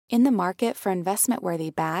In the market for investment-worthy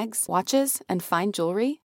bags, watches, and fine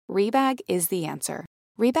jewelry, Rebag is the answer.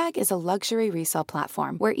 Rebag is a luxury resale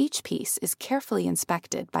platform where each piece is carefully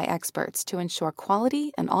inspected by experts to ensure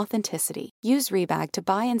quality and authenticity. Use Rebag to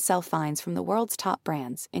buy and sell finds from the world's top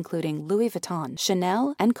brands, including Louis Vuitton,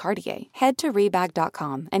 Chanel, and Cartier. Head to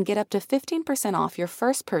Rebag.com and get up to 15% off your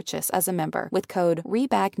first purchase as a member with code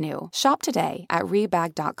REBAGNEW. Shop today at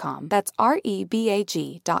Rebag.com. That's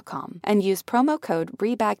REBAG.com. And use promo code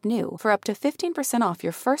REBAGNEW for up to 15% off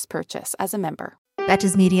your first purchase as a member.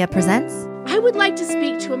 Betches Media presents. I would like to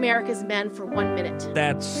speak to America's men for 1 minute.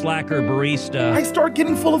 That slacker barista. I start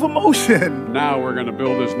getting full of emotion. Now we're going to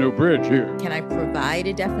build this new bridge here. Can I provide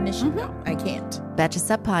a definition? No, I can't.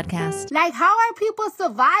 Betches Up Podcast. Like, how are people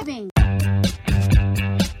surviving?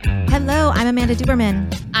 Hello, I'm Amanda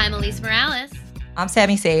Duberman. I'm Elise Morales. I'm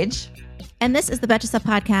Sammy Sage. And this is the Betches Up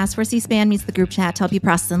Podcast, where C-SPAN meets the group chat to help you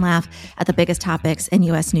process and laugh at the biggest topics in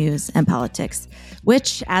U.S. news and politics,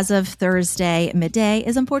 which, as of Thursday midday,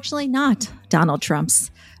 is unfortunately not Donald Trump's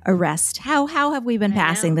arrest. How have we been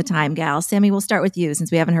passing the time, gal? Sammy, we'll start with you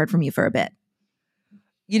since we haven't heard from you for a bit.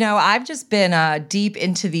 You know, I've just been deep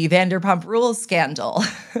into the Vanderpump Rules scandal.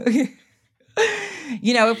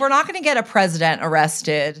 You know, if we're not going to get a president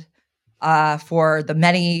arrested for the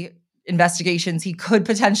many investigations he could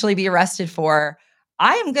potentially be arrested for,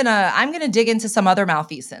 I'm gonna dig into some other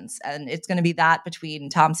malfeasance, and it's gonna be that between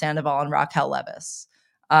Tom Sandoval and Raquel Leviss.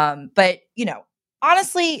 But you know,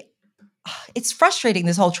 honestly, it's frustrating,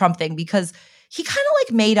 this whole Trump thing, because he kind of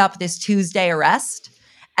like made up this Tuesday arrest,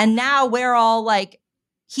 and now we're all like,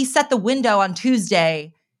 he set the window on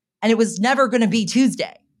Tuesday, and it was never gonna be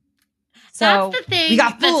Tuesday. So that's the thing. We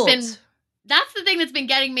got fooled. That's the thing that's been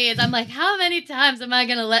getting me is I'm like, how many times am I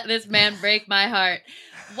going to let this man break my heart?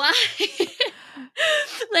 Why?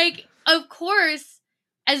 Like, of course,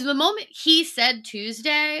 as the moment he said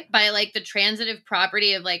Tuesday, by like the transitive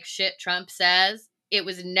property of like shit Trump says, it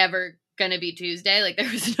was never going to be Tuesday. Like,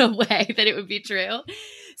 there was no way that it would be true.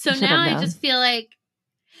 So now I just feel like,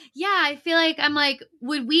 I feel like I'm like,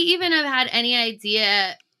 would we even have had any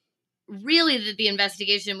idea really that the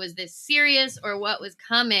investigation was this serious or what was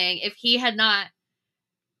coming if he had not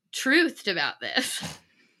truthed about this?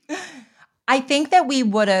 I think that we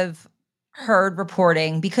would have heard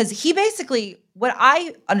reporting, because he basically, what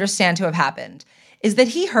I understand to have happened is that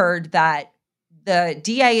he heard that the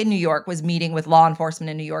DA in New York was meeting with law enforcement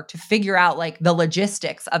in New York to figure out like the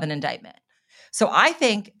logistics of an indictment. So I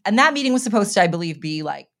think, and that meeting was supposed to, I believe, be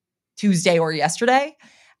like Tuesday or yesterday,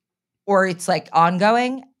 or it's like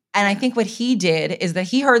ongoing. And I think what he did is that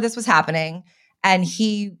he heard this was happening and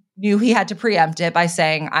he knew he had to preempt it by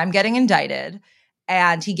saying, I'm getting indicted.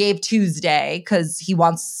 And he gave Tuesday because he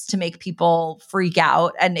wants to make people freak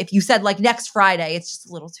out. And if you said like next Friday, it's just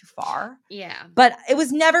a little too far. Yeah. But it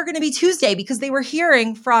was never going to be Tuesday because they were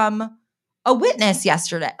hearing from a witness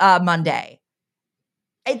Monday.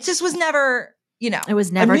 It just was never, you know. It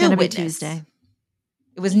was never going to be Tuesday.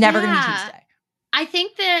 It was never going to be Tuesday. I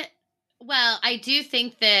think that, well, I do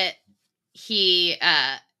think that he,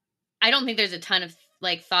 I don't think there's a ton of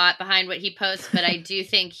like thought behind what he posts, but I do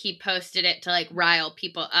think he posted it to like rile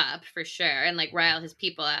people up for sure. And like rile his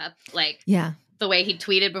people up. Like the way he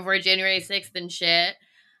tweeted before January 6th and shit.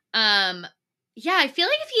 I feel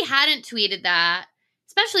like if he hadn't tweeted that,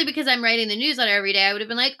 especially because I'm writing the newsletter every day, I would have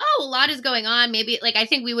been like, oh, a lot is going on. Maybe like, I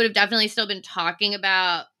think we would have definitely still been talking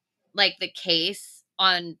about like the case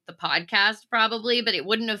on the podcast probably, but it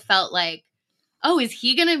wouldn't have felt like, oh, is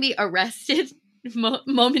he going to be arrested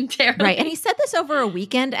momentarily? Right. And he said this over a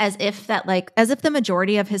weekend as if the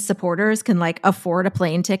majority of his supporters can like afford a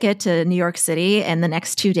plane ticket to New York City in the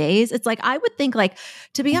next 2 days. It's like, I would think like,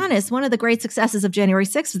 to be honest, one of the great successes of January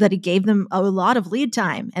 6th was that he gave them a lot of lead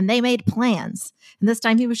time and they made plans. And this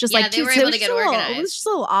time he was just like, they were able to get organized. It was just a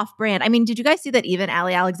little off brand. I mean, did you guys see that even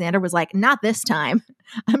Ali Alexander was like, not this time.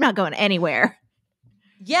 I'm not going anywhere.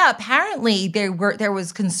 Yeah, apparently there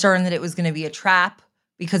was concern that it was going to be a trap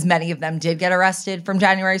because many of them did get arrested from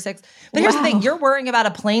January 6th. But here's the thing, you're worrying about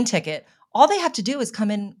a plane ticket. All they have to do is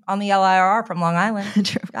come in on the LIRR from Long Island.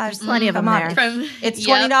 True. There's plenty of them there. It's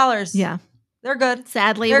 $20. Yeah. They're good.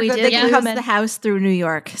 Sadly, They're we good. did lose the house through New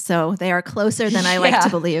York, so they are closer than I like to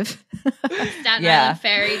believe. Staten Island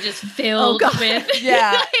Ferry just filled with like,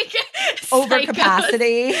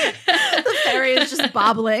 overcapacity. The ferry is just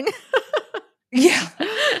bobbling. Yeah,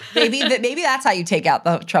 maybe that's how you take out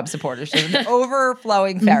the Trump supporters. An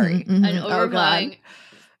overflowing ferry, an overflowing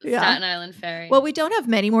Staten Island ferry. Well, we don't have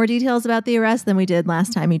many more details about the arrest than we did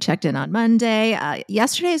last time he checked in on Monday.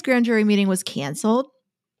 Yesterday's grand jury meeting was canceled.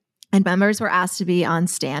 And members were asked to be on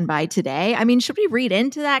standby today. I mean, should we read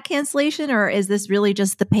into that cancellation, or is this really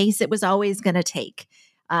just the pace it was always going to take?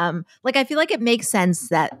 I feel like it makes sense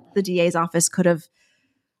that the DA's office could have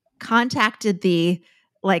contacted the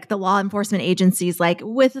law enforcement agencies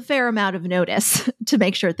with a fair amount of notice to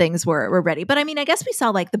make sure things were ready. But I mean, I guess we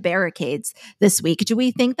saw the barricades this week. Do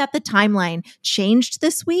we think that the timeline changed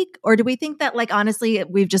this week, or do we think that honestly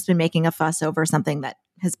we've just been making a fuss over something that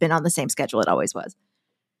has been on the same schedule it always was?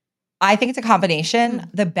 I think it's a combination.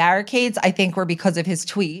 The barricades, I think, were because of his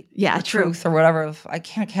tweet. Yeah, truth or whatever. I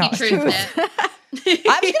can't count. He truthed it.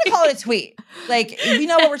 I'm going to call it a tweet. We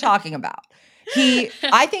know what we're talking about.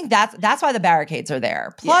 I think that's why the barricades are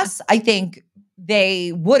there. Plus, I think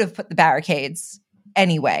they would have put the barricades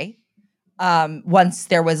anyway. Once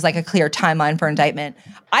there was a clear timeline for indictment.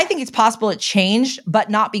 I think it's possible it changed, but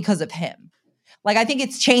not because of him. I think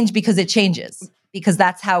it's changed because it changes. Because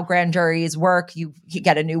that's how grand juries work. You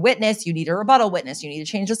get a new witness, you need a rebuttal witness, you need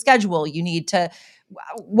to change the schedule, you need to,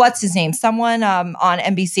 what's his name? Someone on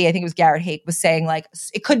NBC, I think it was Garrett Haake, was saying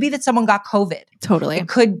it could be that someone got COVID. Totally. It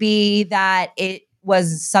could be that it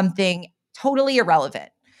was something totally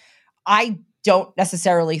irrelevant. I don't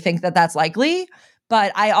necessarily think that that's likely,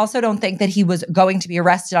 but I also don't think that he was going to be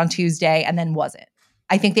arrested on Tuesday and then wasn't.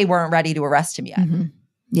 I think they weren't ready to arrest him yet. Mm-hmm.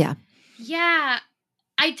 Yeah. Yeah.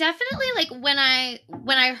 I definitely when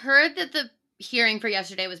I heard that the hearing for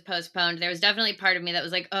yesterday was postponed, there was definitely part of me that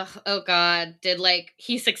was oh God, did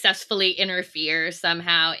he successfully interfere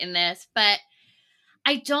somehow in this? But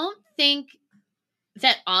I don't think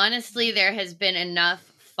that honestly there has been enough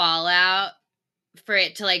fallout for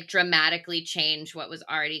it to dramatically change what was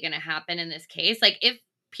already going to happen in this case. If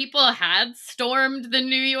people had stormed the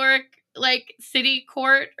New York city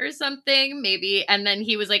court or something, maybe, and then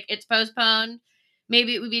he was it's postponed,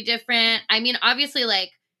 maybe it would be different. I mean, obviously,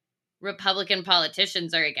 Republican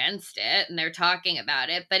politicians are against it and they're talking about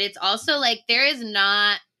it, but it's also there is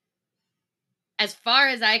not, as far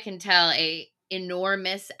as I can tell, a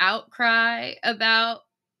enormous outcry about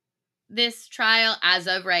this trial as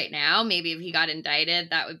of right now. Maybe if he got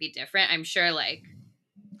indicted, that would be different. I'm sure,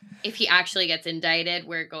 if he actually gets indicted,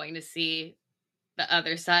 we're going to see the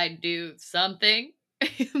other side do something.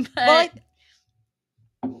 But,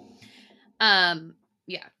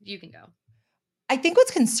 yeah, you can go. I think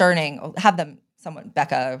what's concerning,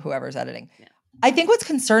 Becca, whoever's editing. Yeah. I think what's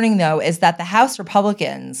concerning though is that the House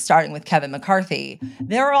Republicans, starting with Kevin McCarthy,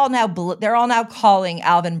 they're all now calling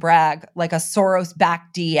Alvin Bragg a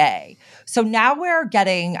Soros-backed DA. So now we're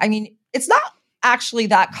getting, I mean, it's not actually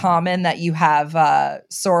that common that you have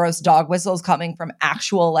Soros dog whistles coming from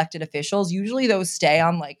actual elected officials. Usually those stay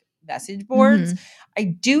on message boards. Mm-hmm. I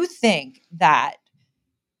do think that,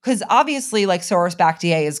 because obviously, Soros-backed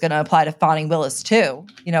DA is going to apply to Fani Willis too,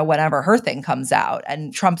 whenever her thing comes out.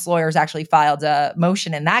 And Trump's lawyers actually filed a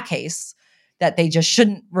motion in that case that they just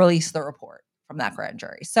shouldn't release the report from that grand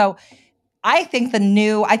jury. So I think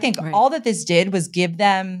all that this did was give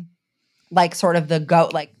them sort of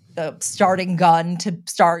the starting gun to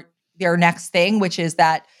start their next thing, which is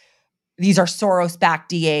that these are Soros-backed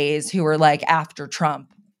DAs who are after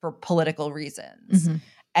Trump for political reasons. Mm-hmm.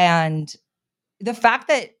 And the fact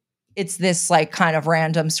that it's this kind of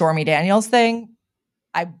random Stormy Daniels thing,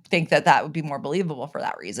 I think that would be more believable for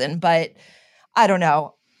that reason. But I don't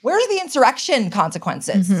know. Where's the insurrection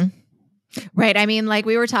consequences? Mm-hmm. Right. I mean,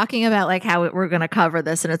 we were talking about how we're going to cover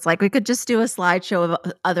this, and it's we could just do a slideshow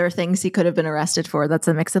of other things he could have been arrested for. That's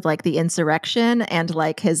a mix of the insurrection and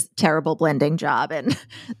his terrible blending job and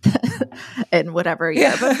and whatever.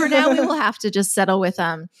 Yeah. But for now, we will have to just settle with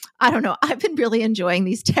I don't know. I've been really enjoying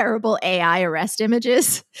these terrible AI arrest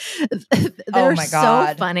images. They're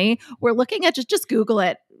so funny. We're looking at just Google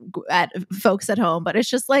it at folks at home, but it's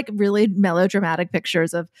just really melodramatic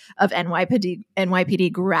pictures of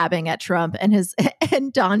NYPD grabbing at Trump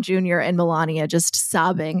and Don Jr. and Melania just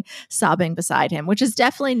sobbing beside him, which is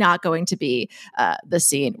definitely not going to be the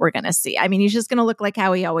scene we're going to see. I mean, he's just going to look like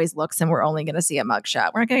how he always looks, and we're only going to see a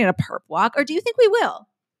mugshot. We're not going to get a perp walk, or do you think we will?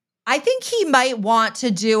 I think he might want to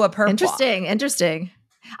do a perp walk. Interesting.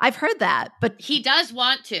 I've heard that, but he does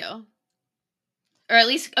want to. Or at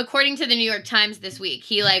least according to the New York Times this week,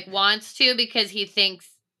 he wants to because he thinks,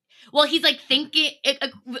 he's thinking,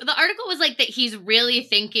 the article was that he's really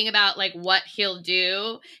thinking about what he'll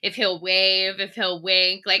do, if he'll wave, if he'll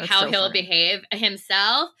wink, how he'll behave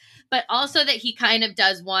himself, but also that he kind of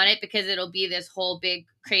does want it because it'll be this whole big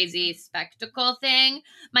crazy spectacle thing.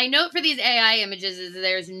 My note for these AI images is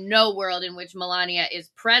there's no world in which Melania is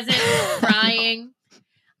present, crying.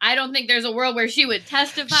 I don't think there's a world where she would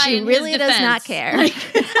testify. She in really his does defense. not care.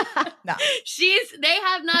 No. They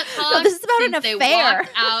have not talked No, this is about since an they affair.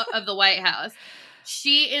 walked out of the White House.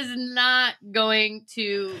 She is not going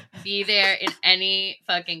to be there in any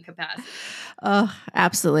fucking capacity. Oh,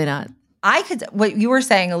 absolutely not. What you were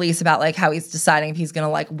saying, Elise, about like how he's deciding if he's going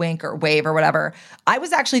to like wink or wave or whatever. I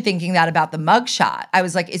was actually thinking that about the mugshot. I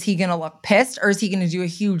was like, is he going to look pissed or is he going to do a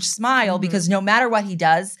huge smile? Because no matter what he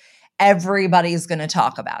does, everybody's going to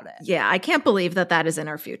talk about it. Yeah, I can't believe that is in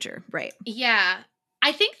our future. Right. Yeah.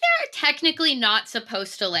 I think they're technically not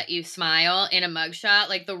supposed to let you smile in a mugshot.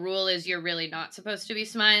 Like the rule is you're really not supposed to be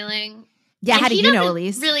smiling. Yeah, And how do he you know, doesn't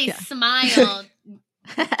Elise? really Yeah. smile.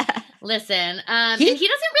 Listen, and he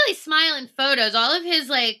doesn't really smile in photos. All of his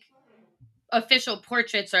like official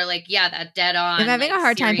portraits are like, yeah, that dead on. I'm having like, a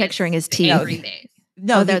hard time serious, picturing his teeth. angry face.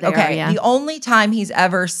 No, Oh, there they are, okay. yeah. The only time he's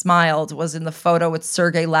ever smiled was in the photo with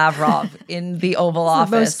Sergei Lavrov in the Oval It's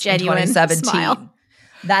the Office most genuine in 2017. smile.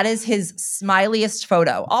 That is his smiliest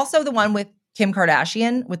photo. Also, the one with Kim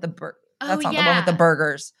Kardashian with the that's not the one with the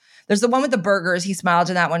burgers. There's the one with the burgers. He smiled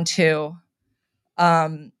in that one too.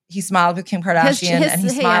 He smiled with Kim Kardashian and he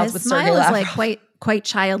smiled with Sergei Sergei Lavrov. is like quite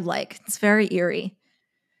childlike. It's very eerie.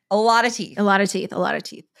 A lot of teeth. A lot of teeth.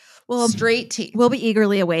 Well, Straight teeth. we'll be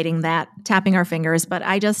eagerly awaiting that, tapping our fingers. But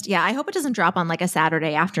I hope it doesn't drop on like a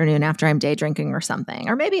Saturday afternoon after I'm day drinking or something.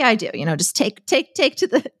 Or maybe I do. Just take to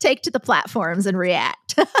the platforms and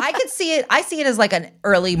react. I could see it. I see it as like an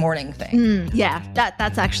early morning thing. Yeah,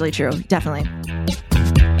 that's actually true. Definitely.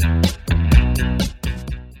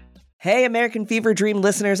 Hey, American Fever Dream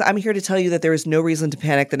listeners, I'm here to tell you that there is no reason to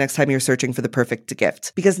panic the next time you're searching for the perfect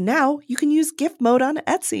gift. Because now you can use gift mode on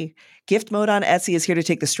Etsy. Gift mode on Etsy is here to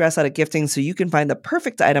take the stress out of gifting so you can find the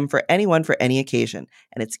perfect item for anyone for any occasion.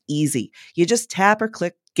 And it's easy. You just tap or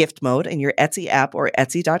click gift mode in your Etsy app or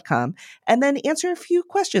Etsy.com and then answer a few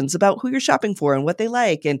questions about who you're shopping for and what they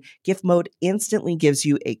like. And gift mode instantly gives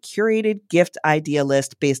you a curated gift idea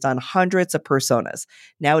list based on hundreds of personas.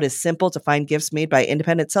 Now it is simple to find gifts made by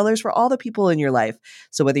independent sellers for all the people in your life.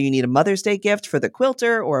 So whether you need a Mother's Day gift for the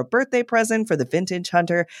quilter or a birthday present for the vintage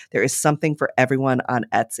hunter, there is something for everyone on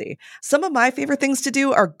Etsy. Some of my favorite things to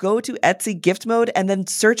do are go to Etsy gift mode and then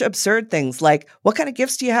search absurd things like, what kind of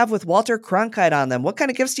gifts do you have with Walter Cronkite on them? What kind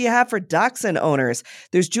of gifts do you have for dachshund owners?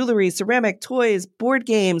 There's jewelry, ceramic, toys, board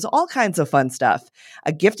games, all kinds of fun stuff.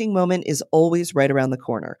 A gifting moment is always right around the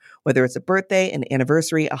corner, whether it's a birthday, an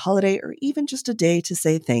anniversary, a holiday, or even just a day to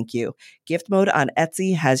say thank you. Gift mode on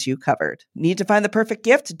Etsy has you covered. Need to find the perfect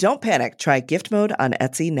gift? Don't panic. Try gift mode on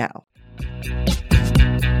Etsy now.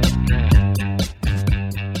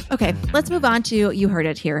 Okay, let's move on to You Heard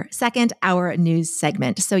It Here second, our news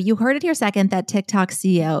segment. So you heard it here second that TikTok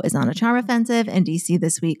CEO is on a charm offensive in DC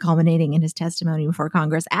this week, culminating in his testimony before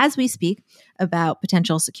Congress as we speak about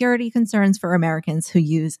potential security concerns for Americans who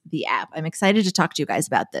use the app. I'm excited to talk to you guys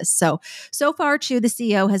about this. So far, Chu, the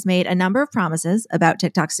CEO, has made a number of promises about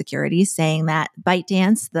TikTok security, saying that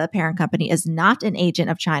ByteDance, the parent company, is not an agent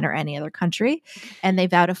of China or any other country, and they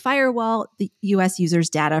vow to firewall the U.S. users'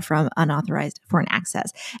 data from unauthorized foreign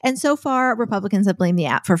access. And so far, Republicans have blamed the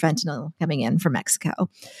app for fentanyl coming in from Mexico.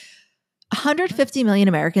 150 million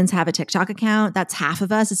Americans have a TikTok account. That's half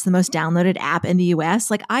of us. It's the most downloaded app in the US.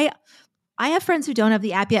 Like I have friends who don't have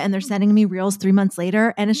the app yet and they're sending me reels 3 months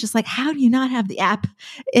later. And it's just like, how do you not have the app?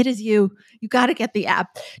 It is you. You got to get the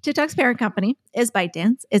app. TikTok's parent company is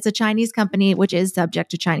ByteDance. It's a Chinese company, which is subject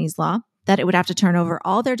to Chinese law, that it would have to turn over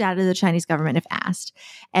all their data to the Chinese government if asked.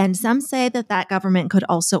 And some say that government could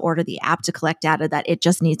also order the app to collect data that it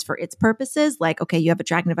just needs for its purposes. Like, okay, you have a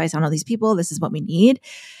tracking device on all these people. This is what we need.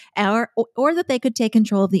 Or that they could take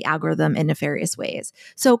control of the algorithm in nefarious ways.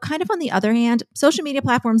 So kind of on the other hand, social media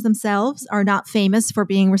platforms themselves are not famous for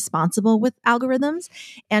being responsible with algorithms.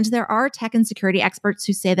 And there are tech and security experts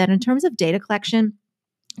who say that in terms of data collection,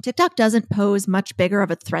 TikTok doesn't pose much bigger of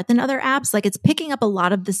a threat than other apps. Like it's picking up a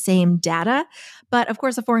lot of the same data, but of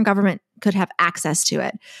course a foreign government could have access to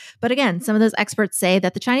it. But again, some of those experts say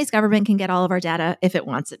that the Chinese government can get all of our data if it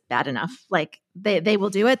wants it bad enough. Like they will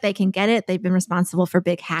do it. They can get it. They've been responsible for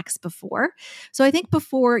big hacks before. So I think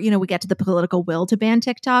before, we get to the political will to ban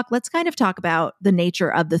TikTok, let's kind of talk about the nature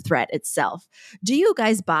of the threat itself. Do you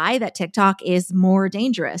guys buy that TikTok is more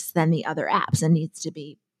dangerous than the other apps and needs to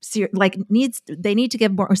be they need to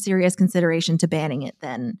give more serious consideration to banning it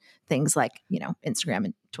than things like, Instagram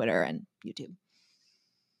and Twitter and YouTube?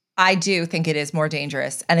 I do think it is more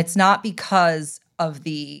dangerous. And it's not because of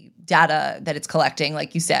the data that it's collecting,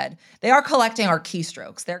 like you said. They are collecting our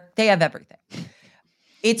keystrokes. They have everything.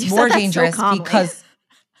 It's more dangerous because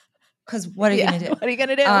what are you going to do? What are you going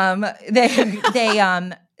to do?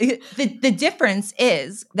 The difference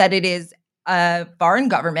is that it is a foreign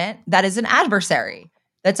government that is an adversary,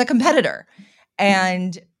 that's a competitor.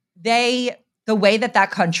 And the way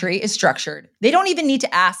that country is structured, they don't even need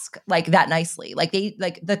to ask like that nicely. Like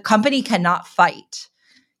the company cannot fight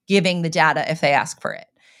giving the data if they ask for it.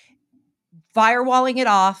 Firewalling it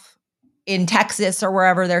off in Texas or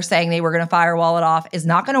wherever they're saying they were going to firewall it off is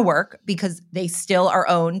not going to work because they still are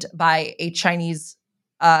owned by a Chinese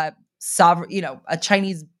sovereign, a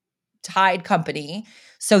Chinese tied company.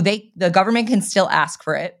 So the government can still ask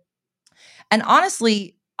for it. And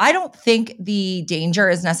honestly, I don't think the danger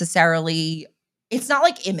is necessarily, it's not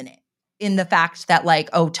like imminent in the fact that like,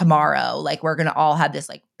 oh, tomorrow, like we're going to all have this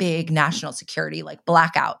like big national security, like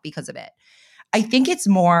blackout because of it. I think it's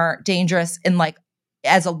more dangerous in like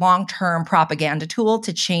as a long-term propaganda tool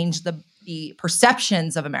to change the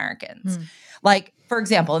perceptions of Americans. Like, for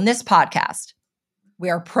example, in this podcast, we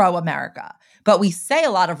are pro-America, but we say a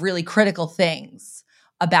lot of really critical things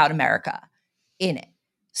about America in it.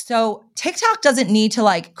 So TikTok doesn't need to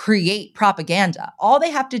like create propaganda. All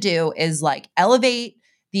they have to do is like elevate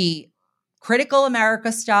the critical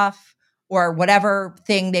America stuff or whatever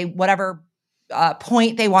point they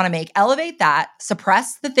want to make, elevate that,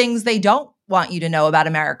 suppress the things they don't want you to know about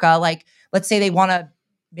America. Like, let's say they want to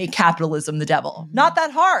make capitalism the devil. Not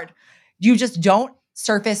that hard. You just don't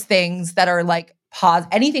surface things that are like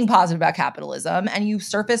anything positive about capitalism, and you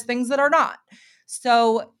surface things that are not.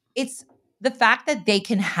 So it's the fact that they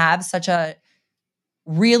can have such a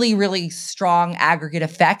really, really strong aggregate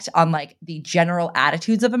effect on like the general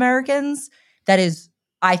attitudes of Americans that is,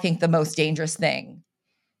 I think, the most dangerous thing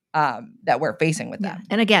that we're facing with them.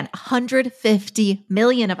 And again, 150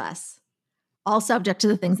 million of us, all subject to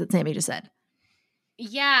the things that Sammy just said.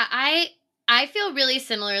 Yeah, I feel really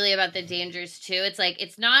similarly about the dangers too. It's like,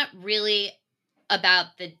 it's not really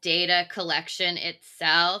about the data collection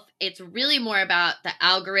itself. It's really more about the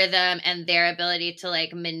algorithm and their ability to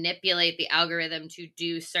like manipulate the algorithm to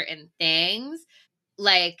do certain things.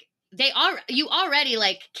 Like you already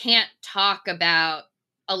like can't talk about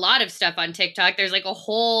a lot of stuff on TikTok. There's like a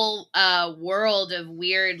whole world of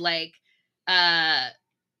weird like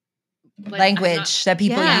language that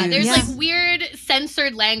people use. There's like weird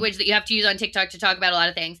censored language that you have to use on TikTok to talk about a lot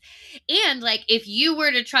of things. And like if you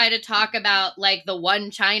were to try to talk about like the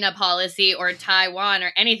one China policy or Taiwan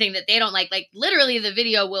or anything that they don't like literally the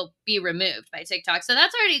video will be removed by TikTok. So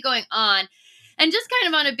that's already going on. And just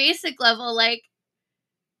kind of on a basic level, like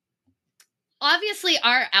obviously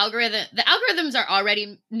the algorithms are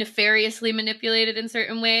already nefariously manipulated in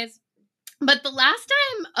certain ways. But the last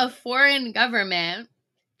time a foreign government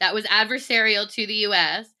that was adversarial to the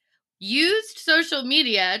U.S. used social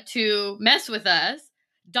media to mess with us,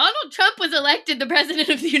 Donald Trump was elected the president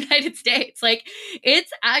of the United States. Like,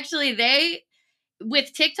 it's actually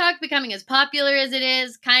with TikTok becoming as popular as it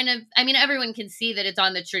is, everyone can see that it's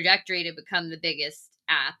on the trajectory to become the biggest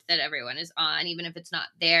app that everyone is on, even if it's not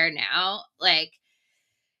there now. Like,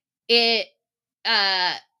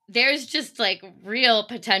 there's just like real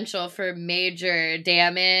potential for major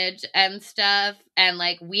damage and stuff. And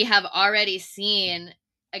like we have already seen,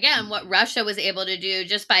 again, what Russia was able to do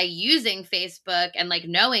just by using Facebook and like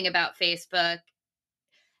knowing about Facebook.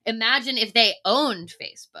 Imagine if they owned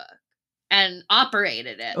Facebook and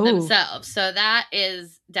operated it themselves. So that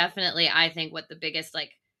is definitely, I think, what the biggest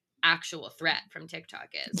like actual threat from TikTok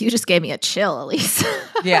is. You just gave me a chill, Elise.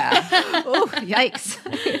 Yeah. Oh, yikes.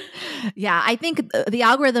 Yeah, I think the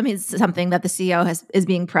algorithm is something that the CEO is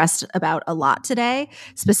being pressed about a lot today.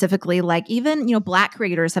 Specifically, like even, Black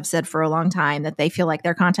creators have said for a long time that they feel like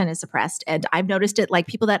their content is suppressed. And I've noticed it like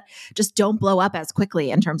people that just don't blow up as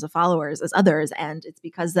quickly in terms of followers as others. And it's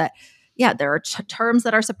because that there are terms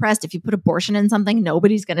that are suppressed. If you put abortion in something,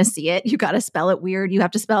 nobody's going to see it. You got to spell it weird. You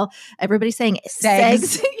have to spell, everybody's saying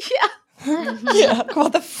segs. Yeah.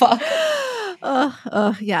 What the fuck?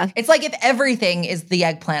 Yeah. It's like if everything is the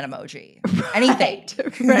eggplant emoji. Anything.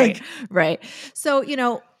 Right. So,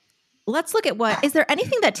 let's look at is there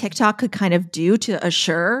anything that TikTok could kind of do to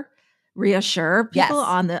reassure people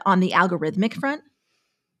on the algorithmic front?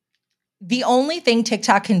 The only thing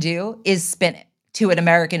TikTok can do is spin it to an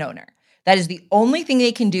American owner. That is the only thing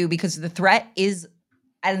they can do because the threat is,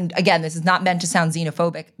 and again, this is not meant to sound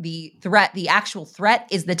xenophobic, the actual threat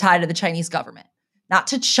is the tie to the Chinese government, not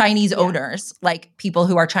to Chinese owners, like people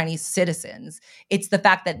who are Chinese citizens. It's the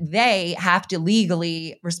fact that they have to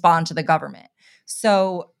legally respond to the government.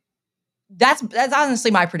 So that's honestly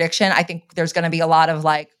my prediction. I think there's going to be a lot of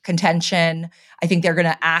like contention. I think they're going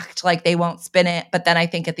to act like they won't spin it. But then I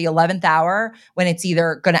think at the 11th hour, when it's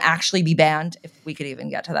either going to actually be banned, if we could even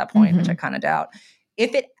get to that point, which I kind of doubt,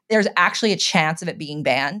 if there's actually a chance of it being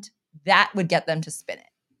banned, that would get them to spin it.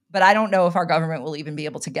 But I don't know if our government will even be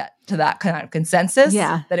able to get to that kind of consensus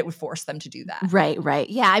that it would force them to do that. Right.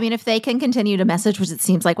 Yeah. I mean, if they can continue to message, which it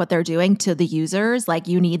seems like what they're doing to the users, like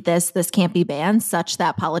you need this can't be banned, such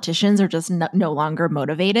that politicians are just no longer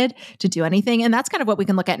motivated to do anything. And that's kind of what we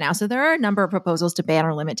can look at now. So there are a number of proposals to ban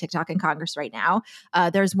or limit TikTok in Congress right now.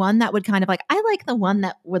 There's one that would kind of like, I like the one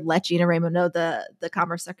that would let Gina Raimondo, the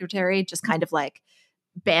Commerce Secretary, just kind of like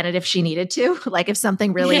ban it if she needed to, like if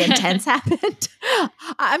something really intense happened.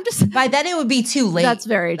 I'm just by then it would be too late. That's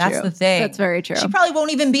very true. That's the thing. That's very true. She probably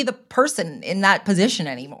won't even be the person in that position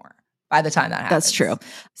anymore by the time that happens. That's true.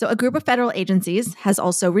 So a group of federal agencies has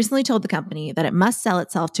also recently told the company that it must sell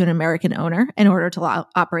itself to an American owner in order to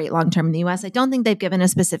operate long-term in the U.S. I don't think they've given a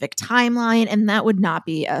specific timeline, and that would not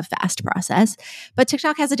be a fast process. But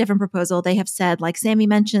TikTok has a different proposal. They have said, like Sammy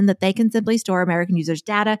mentioned, that they can simply store American users'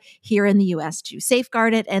 data here in the U.S. to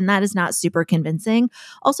safeguard it, and that is not super convincing.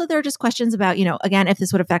 Also, there are just questions about, again, if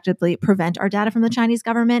this would effectively prevent our data from the Chinese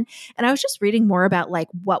government. And I was just reading more about like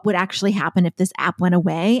what would actually happen if this app went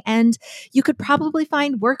away, and you could probably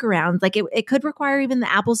find workarounds. Like it could require even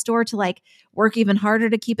the Apple Store to like work even harder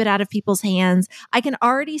to keep it out of people's hands. I can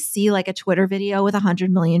already see like a Twitter video with 100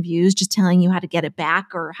 million views just telling you how to get it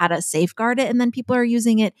back or how to safeguard it. And then people are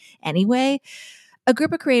using it anyway. A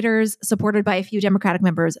group of creators supported by a few Democratic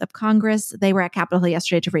members of Congress, they were at Capitol Hill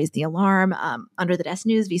yesterday to raise the alarm. Under the Desk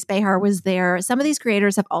News, V. Spahar was there. Some of these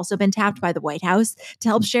creators have also been tapped by the White House to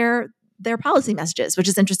help share their policy messages, which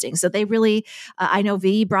is interesting. So they really, I know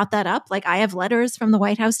V brought that up. Like I have letters from the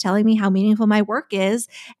White House telling me how meaningful my work is.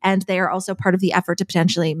 And they are also part of the effort to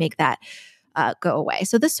potentially make that go away.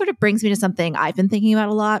 So this sort of brings me to something I've been thinking about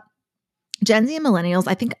a lot. Gen Z and millennials,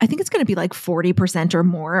 I think it's going to be like 40% or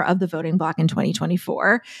more of the voting bloc in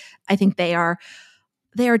 2024. I think they are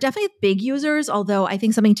definitely big users, although I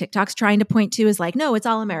think something TikTok's trying to point to is like, no, it's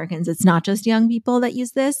all Americans. It's not just young people that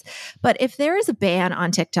use this. But if there is a ban on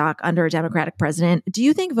TikTok under a Democratic president, do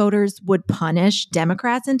you think voters would punish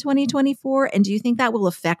Democrats in 2024? And do you think that will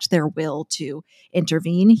affect their will to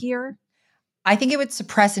intervene here? I think it would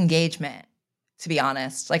suppress engagement, to be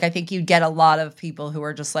honest. Like, I think you'd get a lot of people who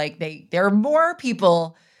are just like, there are more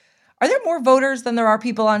people. Are there more voters than there are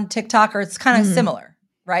people on TikTok, or it's kind of similar?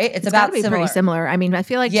 Right? It's about be pretty similar. I mean, I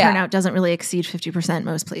feel like turnout doesn't really exceed 50%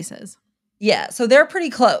 most places. Yeah. So they're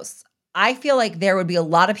pretty close. I feel like there would be a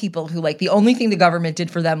lot of people who like the only thing the government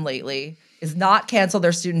did for them lately is not cancel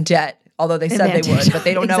their student debt, although they said they would, but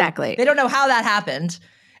they don't know. Exactly. They don't know how that happened,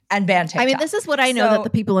 and ban TikTok. I mean, this is what I know that the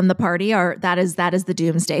people in the party are, that is the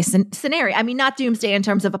doomsday scenario. I mean, not doomsday in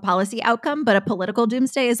terms of a policy outcome, but a political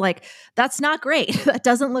doomsday is like, that's not great. That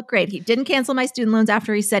doesn't look great. He didn't cancel my student loans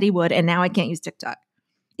after he said he would, and now I can't use TikTok.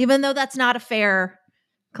 Even though that's not a fair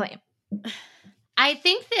claim. I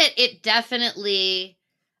think that it definitely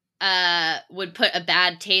would put a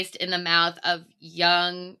bad taste in the mouth of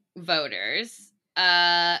young voters.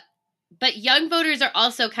 But young voters are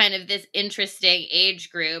also kind of this interesting age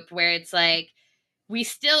group where it's like, we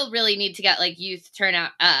still really need to get like youth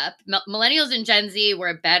turnout up. Millennials and Gen Z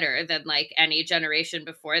were better than like any generation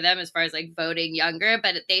before them as far as like voting younger,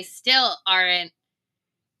 but they still aren't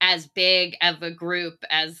as big of a group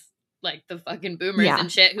as like the fucking boomers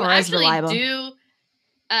and shit who actually do,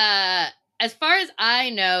 as far as I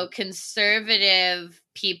know, conservative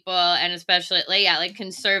people and especially like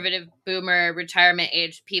conservative boomer retirement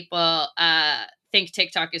age people think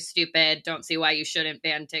TikTok is stupid. Don't see why you shouldn't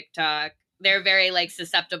ban TikTok. They're very like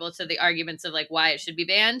susceptible to the arguments of like why it should be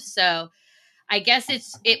banned. So I guess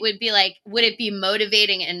it would be like, would it be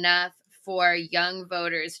motivating enough for young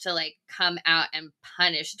voters to like come out and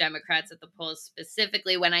punish Democrats at the polls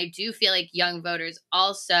specifically, when I do feel like young voters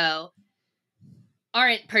also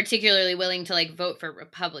aren't particularly willing to like vote for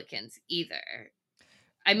Republicans either.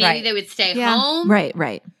 I mean, maybe they would stay home.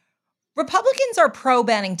 Right. Republicans are pro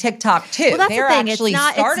banning TikTok too. Well, that's They're the thing. actually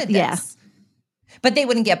started this. But they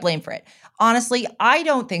wouldn't get blamed for it. Honestly, I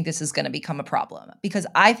don't think this is going to become a problem because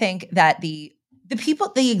I think that the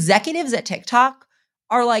executives at TikTok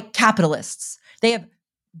are like capitalists. They have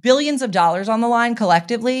billions of dollars on the line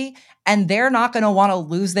collectively, and they're not going to want to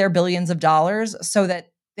lose their billions of dollars so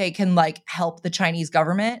that they can like help the Chinese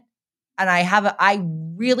government. And I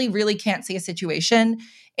really, really can't see a situation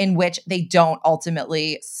in which they don't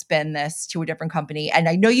ultimately spin this to a different company. And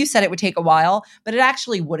I know you said it would take a while, but it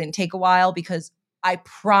actually wouldn't take a while because I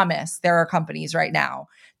promise there are companies right now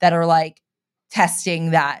that are like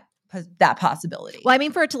testing that possibility. Well, I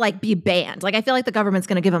mean, for it to like be banned, like I feel like the government's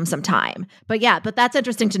going to give them some time. But that's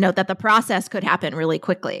interesting to note that the process could happen really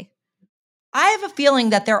quickly. I have a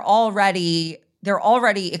feeling that they're already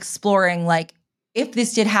exploring like if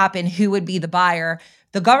this did happen, who would be the buyer?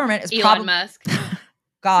 The government is Elon Musk.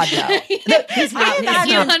 God, no. He's not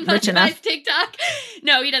Elon Musk rich enough. buys TikTok.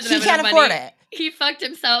 No, he doesn't He have can't enough afford money. it. He fucked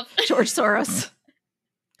himself. George Soros.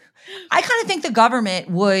 I kind of think the government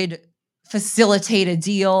would facilitate a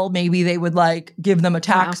deal. Maybe they would like give them a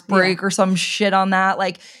tax break or some shit on that.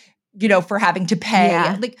 Like, you know, for having to pay.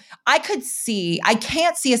 Yeah. Like I can't see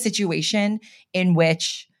a situation in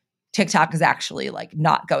which TikTok is actually like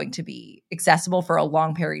not going to be accessible for a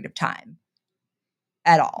long period of time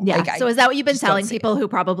at all. Yeah. Like, So is that what you've been just don't telling see people who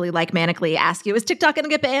probably like manically ask you, is TikTok going to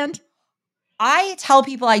get banned? I tell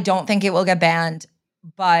people I don't think it will get banned,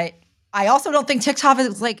 but I also don't think TikTok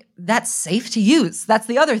is like that's safe to use. That's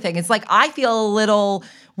the other thing. It's like I feel a little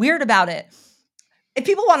weird about it. If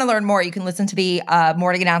people want to learn more, you can listen to the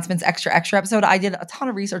Morning Announcements Extra episode. I did a ton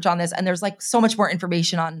of research on this, and there's like so much more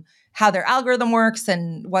information on how their algorithm works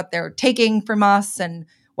and what they're taking from us and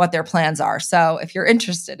what their plans are. So if you're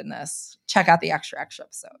interested in this, check out the Extra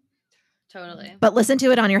episode. Totally. But listen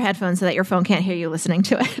to it on your headphones so that your phone can't hear you listening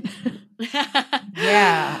to it.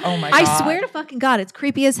 Yeah. Oh my God. I swear to fucking God, it's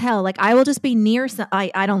creepy as hell. Like I will just be near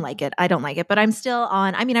I don't like it. I don't like it, but I'm still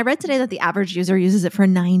on. I mean, I read today that the average user uses it for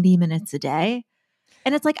 90 minutes a day.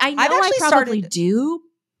 And it's like, I know I probably do,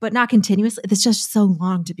 but not continuously. It's just so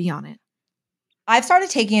long to be on it. I've started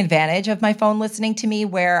taking advantage of my phone listening to me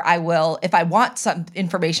where I will, if I want some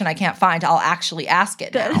information I can't find, I'll actually ask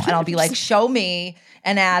it now. And I'll be like, show me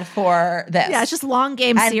an ad for this. Yeah, it's just long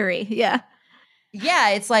game Siri. Yeah. Yeah,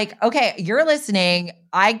 it's like, okay, you're listening.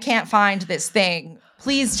 I can't find this thing.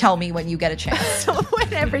 Please tell me when you get a chance.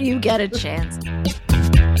 Whenever you get a chance.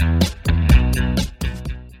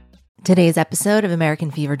 Today's episode of American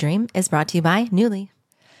Fever Dream is brought to you by Nuuly.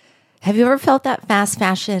 Have you ever felt that fast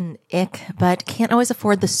fashion ick, but can't always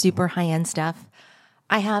afford the super high-end stuff?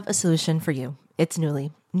 I have a solution for you. It's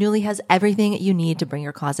Nuuly. Nuuly has everything you need to bring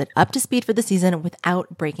your closet up to speed for the season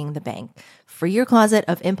without breaking the bank. Free your closet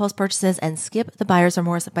of impulse purchases and skip the buyer's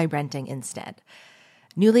remorse by renting instead.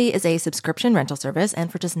 Nuuly is a subscription rental service,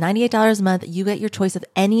 and for just $98 a month, you get your choice of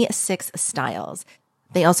any 6 styles.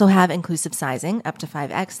 They also have inclusive sizing, up to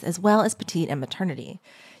 5X, as well as petite and maternity.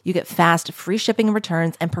 You get fast, free shipping and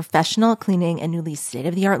returns, and professional cleaning and Nuuly's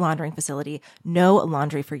state-of-the-art laundering facility. No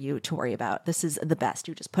laundry for you to worry about. This is the best.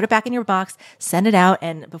 You just put it back in your box, send it out,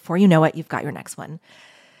 and before you know it, you've got your next one.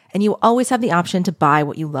 And you always have the option to buy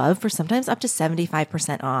what you love for sometimes up to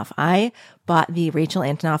 75% off. I bought the Rachel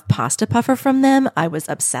Antonoff pasta puffer from them. I was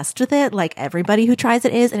obsessed with it, like everybody who tries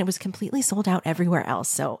it is, and it was completely sold out everywhere else.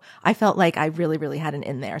 So I felt like I really, really had an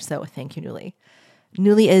in there. So thank you, Nuuly.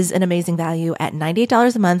 Nuuly is an amazing value at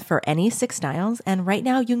 $98 a month for any 6 styles. And right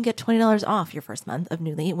now you can get $20 off your first month of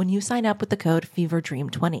Nuuly when you sign up with the code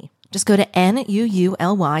FEVERDREAM20. Just go to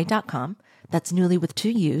NUULY.com. That's Nuuly with 2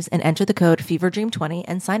 U's, and enter the code FEVERDREAM20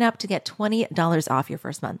 and sign up to get $20 off your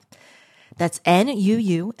first month. That's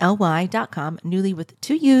NUULY.com, Nuuly with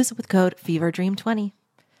 2 U's with code FEVERDREAM20.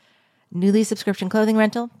 Nuuly subscription clothing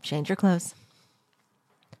rental. Change your clothes.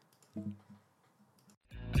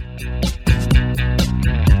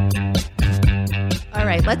 All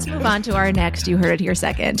right, let's move on to our next. You heard it here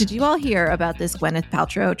second. Did you all hear about this Gwyneth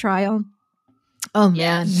Paltrow trial? Oh,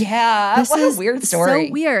 man. Yeah. What a weird story.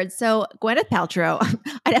 So weird. So Gwyneth Paltrow,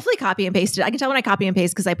 I definitely copy and pasted. I can tell when I copy and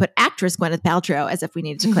paste because I put actress Gwyneth Paltrow as if we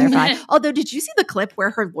needed to clarify. Although, did you see the clip where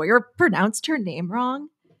her lawyer pronounced her name wrong?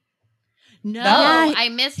 No, I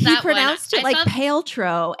missed that one. He pronounced it like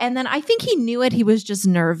Paltrow. And then I think he knew it. He was just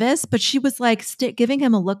nervous. But she was like giving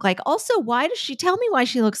him a look like, also, why does she tell me why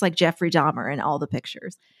she looks like Jeffrey Dahmer in all the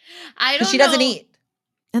pictures? I don't know. She doesn't eat.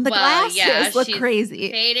 And the glasses look crazy.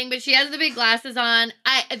 Fading, but she has the big glasses on.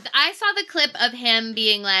 I saw the clip of him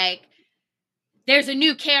being like, there's a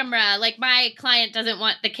new camera. Like, my client doesn't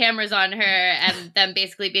want the cameras on her. And them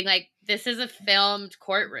basically being like, this is a filmed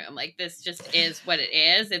courtroom. Like, this just is what it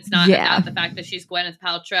is. It's not about the fact that she's Gwyneth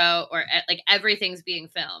Paltrow or like everything's being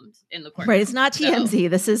filmed in the courtroom. Right. It's not TMZ.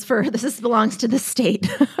 So. This belongs to the state.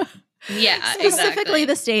 Yeah, specifically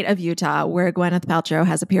the state of Utah, where Gwyneth Paltrow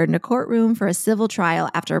has appeared in a courtroom for a civil trial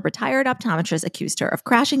after a retired optometrist accused her of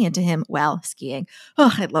crashing into him while skiing.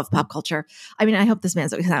 Oh, I love pop culture. I mean, I hope this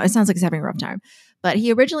man's okay. It sounds like he's having a rough time. But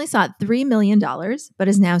he originally sought $3 million, but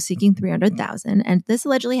is now seeking $300,000. And this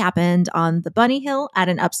allegedly happened on the Bunny Hill at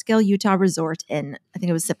an upscale Utah resort in, I think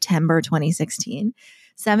it was September 2016.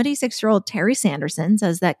 76-year-old Terry Sanderson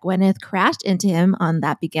says that Gwyneth crashed into him on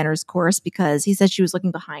that beginner's course because he said she was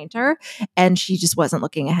looking behind her and she just wasn't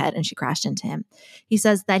looking ahead and she crashed into him. He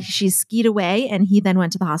says that she skied away and he then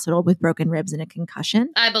went to the hospital with broken ribs and a concussion.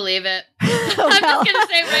 I believe it. I'm just going to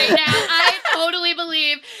say right now, I totally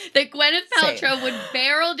believe that Gwyneth Paltrow would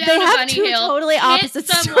barrel down a bunny hill, totally opposite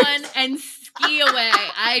hit someone, and ski away.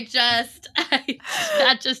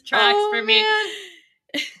 That just tracks for me.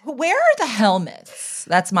 Where are the helmets?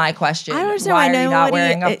 That's my question. I don't understand why are you not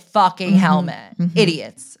wearing a fucking helmet? Mm-hmm.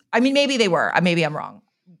 Idiots. I mean, maybe they were. Maybe I'm wrong.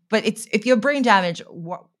 But if you have brain damage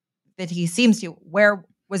that he seems to, where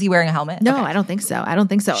was he wearing a helmet? No, Okay. I don't think so.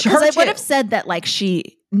 Because I would have said that like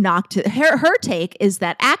she knocked her take is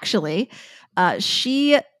that actually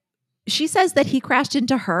she says that he crashed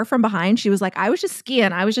into her from behind. She was like, I was just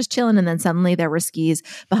skiing. I was just chilling. And then suddenly there were skis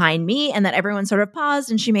behind me and that everyone sort of paused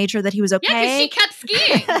and she made sure that he was okay. Yeah, because she kept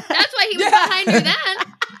skiing. That's why he was behind her then.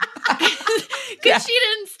 Because she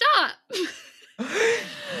didn't stop.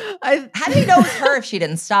 How do you know it was her if she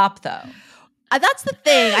didn't stop, though? That's the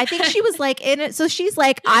thing. I think she was like in it. So she's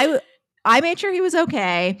like, I made sure he was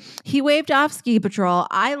okay. He waved off ski patrol.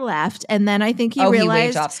 I left. And then I think he realized he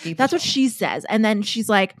waved off ski patrol. That's what she says. And then she's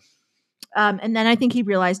like, and then I think he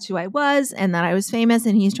realized who I was and that I was famous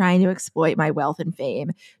and he's trying to exploit my wealth and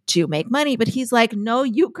fame to make money. But he's like, no,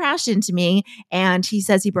 you crashed into me. And he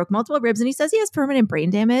says he broke multiple ribs and he says he has permanent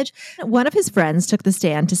brain damage. One of his friends took the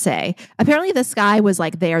stand to say, apparently this guy was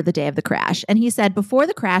like there the day of the crash. And he said before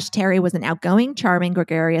the crash, Terry was an outgoing, charming,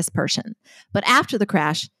 gregarious person. But after the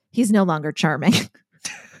crash, he's no longer charming.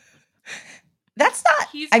 That's not,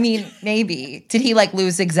 I mean, maybe. Did he like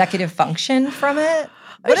lose executive function from it?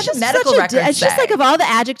 What did the medical records say? It's just like of all the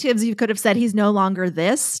adjectives you could have said, he's no longer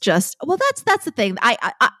this. Just that's the thing. I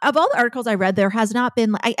of all the articles I read, there has not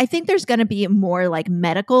been. I think there's going to be more like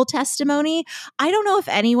medical testimony. I don't know if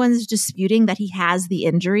anyone's disputing that he has the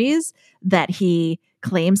injuries that he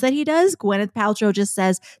claims that he does. Gwyneth Paltrow just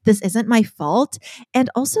says, this isn't my fault. And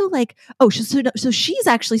also like, so she's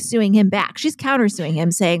actually suing him back. She's countersuing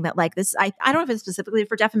him saying that like this, I don't know if it's specifically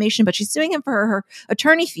for defamation, but she's suing him for her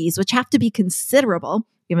attorney fees, which have to be considerable,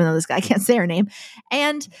 even though this guy can't say her name,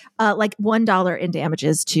 and like $1 in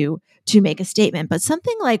damages to make a statement. But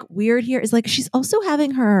something like weird here is like she's also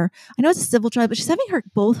having her, I know it's a civil trial, but she's having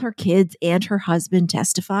both her kids and her husband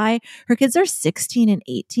testify. Her kids are 16 and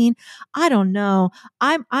 18. I don't know.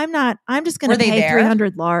 I'm just going to pay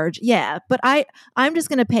 $300 large. Yeah, but I'm just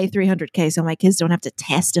going to pay $300K so my kids don't have to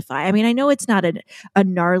testify. I mean, I know it's not a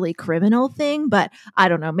gnarly criminal thing, but I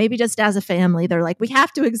don't know. Maybe just as a family, they're like, we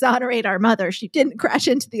have to exonerate our mother. She didn't crash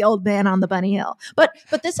into the old man on the bunny hill. But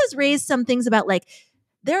this has raised some things about like,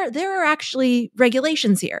 there are actually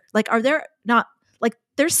regulations here. Like, are there not, like,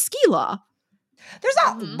 there's ski law. There's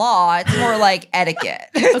not law. It's more like etiquette.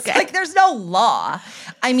 It's like there's no law.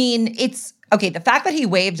 I mean, it's okay. The fact that he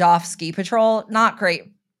waved off ski patrol, not great.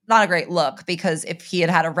 Not a great look, because if he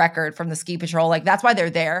had a record from the ski patrol, like that's why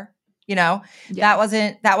they're there. You know, that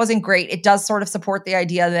wasn't great. It does sort of support the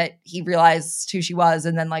idea that he realized who she was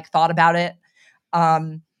and then like thought about it.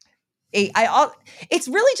 It's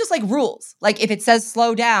really just like rules. Like if it says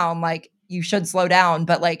slow down, like you should slow down,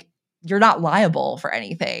 but like you're not liable for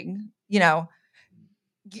anything, you know?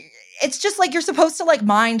 It's just like you're supposed to like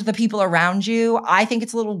mind the people around you. I think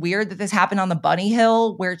it's a little weird that this happened on the bunny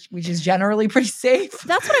hill, which is generally pretty safe.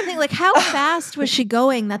 That's what I'm thinking. Like, how fast was she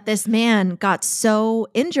going that this man got so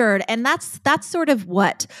injured? And that's sort of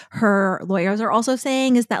what her lawyers are also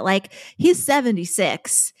saying, is that like he's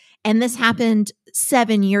 76 and this happened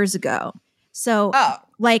 7 years ago. So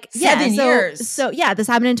like 7 years. So yeah, this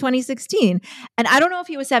happened in 2016. And I don't know if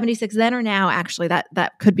he was 76 then or now, actually,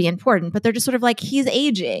 that could be important, but they're just sort of like, he's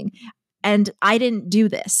aging and I didn't do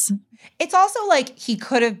this. It's also like he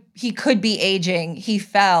could be aging. He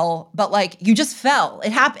fell, but like you just fell.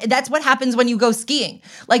 It happened. That's what happens when you go skiing.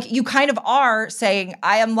 Like you kind of are saying,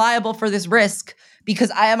 I am liable for this risk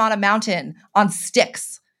because I am on a mountain on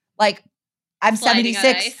sticks. Like I'm Sliding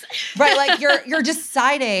 76, right? Like you're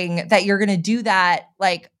deciding that you're going to do that.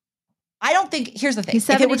 Like, I don't think, here's the thing. He's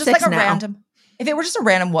If it were just like if it were just a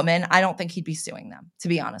random woman, I don't think he'd be suing them, to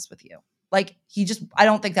be honest with you. Like I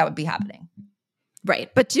don't think that would be happening.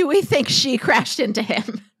 Right. But do we think she crashed into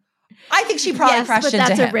him? I think she probably crashed into him.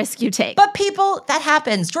 But that's a risk you take. But people, that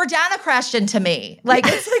happens. Jordana crashed into me. Like,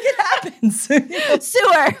 it's like it happens. You know?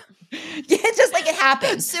 Sue her. Yeah, just like it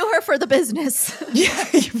happens. Sue her for the business. Yeah,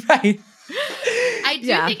 you're right. I do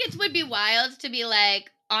think it would be wild to be like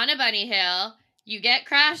on a bunny hill, You get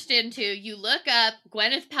crashed into, you look up,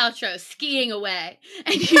 Gwyneth Paltrow skiing away,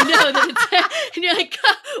 and you know that it's, and you're like,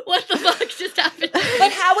 what the fuck just happened?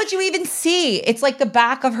 But how would you even see? It's like the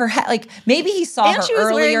back of her head. Like maybe he saw her she was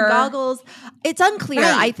earlier. wearing goggles. It's unclear.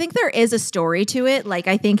 Right. I think there is a story to it. Like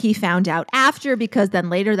I think he found out after, because then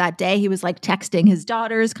later that day he was like texting his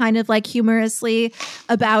daughters kind of like humorously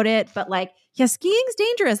about it. But like, yeah, skiing's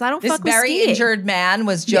dangerous. I don't This fuck with very skiing. injured man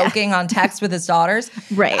was joking on text with his daughters.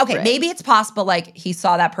 Right. Okay, right. maybe it's possible like he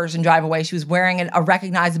saw that person drive away. She was wearing a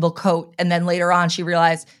recognizable coat. And then later on she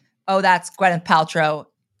realized, oh, that's Gwyneth Paltrow,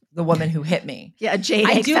 the woman who hit me. Yeah, a jade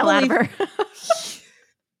I egg do fell out of believe- her.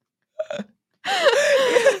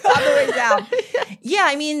 On the way down. Yeah,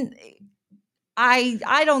 I mean,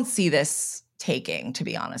 I don't see this taking, to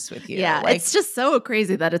be honest with you. Yeah, Like, it's just so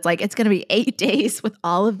crazy that it's like it's going to be 8 days with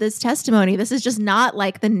all of this testimony. This is just not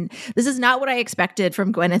like this is not what I expected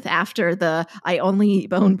from Gwyneth after the I only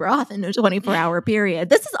eat bone broth in a 24-hour period.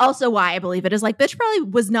 This is also why I believe it is like bitch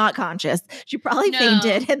probably was not conscious. She probably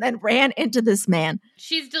fainted and then ran into this man.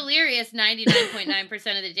 She's delirious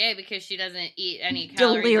 99.9% of the day because she doesn't eat any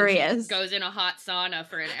calories. Delirious. And she goes in a hot sauna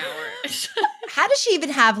for an hour. how does she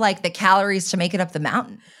even have like the calories to make it up the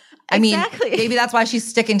mountain? I mean, Exactly. maybe that's why she's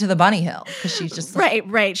sticking to the bunny hill, because she's just like,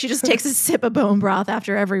 Right. She just takes a sip of bone broth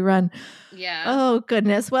after every run. Yeah. Oh,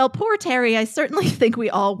 goodness. Well, poor Terry. I certainly think we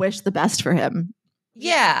all wish the best for him.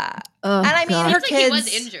 yeah. Oh, And I mean, God. her Seems like he was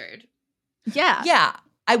kids. injured. Yeah. Yeah.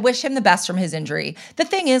 I wish him the best from his injury. The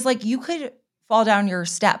thing is, like, you could fall down your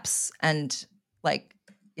steps and like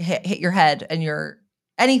hit your head and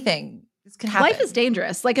anything. This could happen. Life is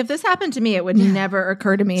dangerous. Like if this happened to me, it would never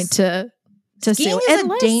occur to me to Skiing sue. is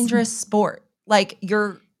Unless- a dangerous sport. Like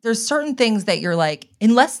there's certain things that you're like,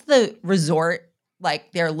 unless the resort,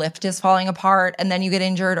 like their lift is falling apart and then you get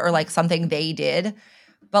injured, or like something they did.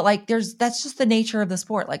 But like that's just the nature of the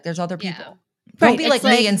sport. Like there's other people. Yeah. Don't Right, be it's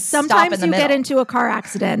like me and stop sometimes in the you middle. get into a car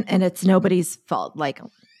accident and it's nobody's fault. Like,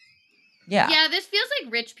 yeah. This feels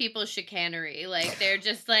like rich people chicanery. Like they're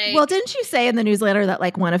just like, well, didn't you say in the newsletter that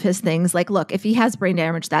like one of his things, like, look, if he has brain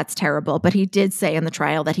damage, that's terrible. But he did say in the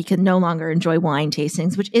trial that he can no longer enjoy wine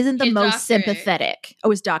tastings, which isn't the His most doctor- sympathetic.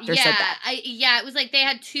 Oh, his doctor said that. it was like they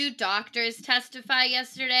had 2 doctors testify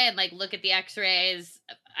yesterday and like look at the x-rays,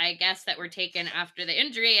 I guess, that were taken after the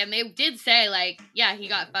injury. And they did say like, yeah, he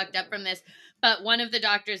got fucked up from this. But one of the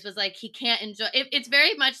doctors was like, he can't enjoy it. It's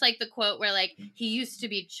very much like the quote where like he used to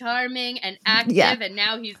be charming and active and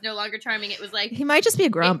now he's no longer charming. It was like He might just be a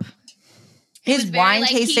grump. His wine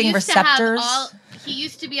tasting receptors. He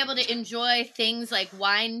used to be able to enjoy things like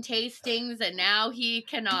wine tastings and now he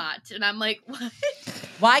cannot. And I'm like, what?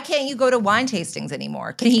 Why can't you go to wine tastings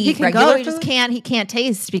anymore? Can he He eat can regular go, food? he just can't. He can't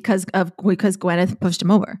taste because Gwyneth pushed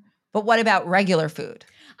him over. But what about regular food?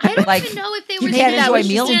 I don't Like, even know if they you were can't doing enjoy that.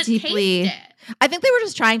 She meals? didn't Deeply- taste it. I think they were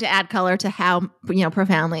just trying to add color to how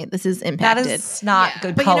profoundly this is That impacted. is not Yeah.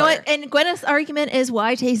 good But color. you know what? And Gwyneth's argument is,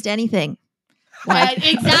 why taste anything?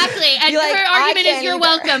 Exactly. And You're like, her I argument is, can't you're either.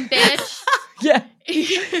 welcome, bitch. Yeah.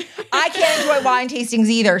 I can't enjoy wine tastings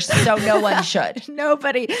either, so no one should.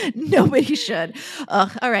 Nobody should.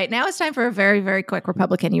 Ugh. All right. Now it's time for a very, very quick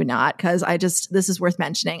Republican You Not, because this is worth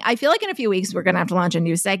mentioning. I feel like in a few weeks, we're going to have to launch a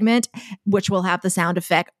new segment, which will have the sound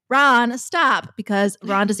effect, Ron, stop, because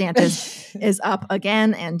Ron DeSantis is up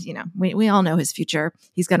again. And, we all know his future.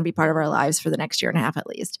 He's going to be part of our lives for the next year and a half at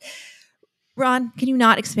least. Ron, can you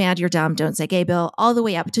not expand your dumb Don't Say Gay bill all the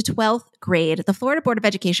way up to 12th grade? The Florida Board of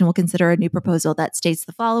Education will consider a new proposal that states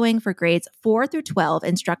the following: for grades 4 through 12,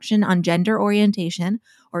 instruction on gender orientation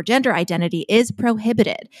or gender identity is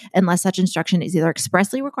prohibited unless such instruction is either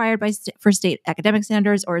expressly required for state academic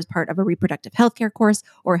standards or is part of a reproductive health care course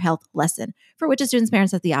or health lesson, for which a student's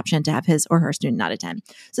parents have the option to have his or her student not attend.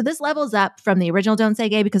 So this levels up from the original Don't Say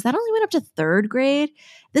Gay, because that only went up to 3rd grade.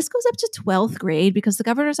 This goes up to 12th grade because the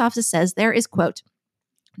governor's office says there is, quote,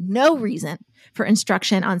 no reason for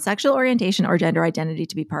instruction on sexual orientation or gender identity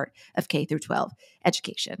to be part of K through 12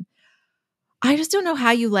 education. I just don't know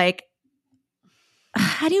how you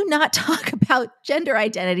not talk about gender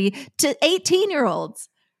identity to 18-year-olds?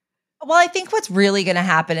 Well, I think what's really going to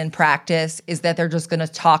happen in practice is that they're just going to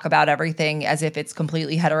talk about everything as if it's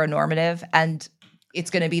completely heteronormative, and it's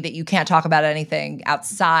going to be that you can't talk about anything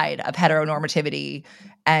outside of heteronormativity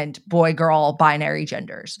and boy-girl binary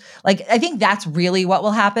genders. Like, I think that's really what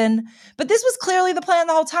will happen. But this was clearly the plan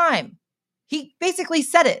the whole time. He basically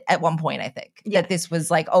said it at one point, I think, that this was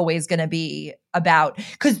like always going to be about,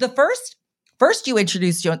 because the first you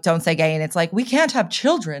introduce Don't Say Gay and it's like, we can't have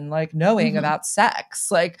children like knowing about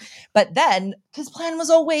sex. Like, but then his plan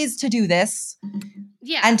was always to do this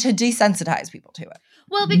and to desensitize people to it.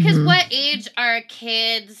 Well, because what age are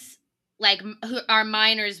kids like, who are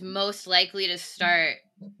minors most likely to start,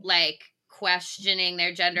 like, questioning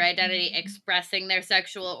their gender identity, expressing their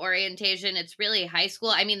sexual orientation? It's really high school.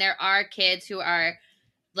 I mean, there are kids who are,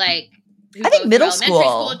 like, who I think middle elementary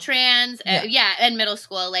school trans, and middle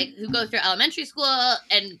school, like, who go through elementary school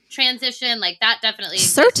and transition, like, that definitely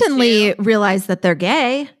certainly realize that they're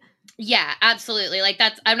gay. Yeah, absolutely. Like,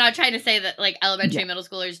 that's, I'm not trying to say that, like, elementary middle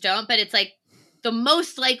schoolers don't, but it's like the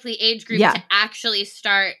most likely age group to actually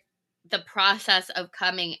start the process of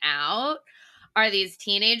coming out are these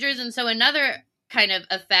teenagers. And so another kind of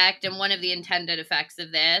effect, and one of the intended effects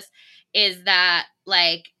of this, is that,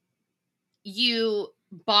 like, you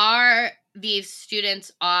bar these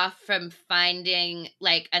students off from finding,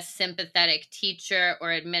 like, a sympathetic teacher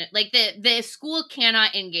or like, the school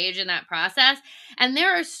cannot engage in that process. And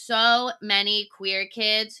there are so many queer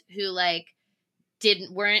kids who, like,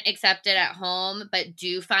 weren't accepted at home, but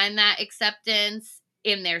do find that acceptance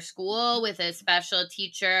in their school with a special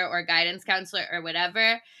teacher or guidance counselor or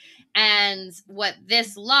whatever. And what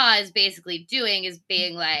this law is basically doing is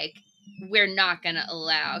being like, we're not going to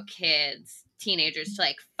allow teenagers to,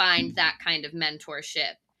 like, find that kind of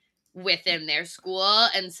mentorship within their school.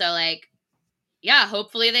 And so, like, yeah,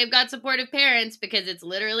 hopefully they've got supportive parents, because it's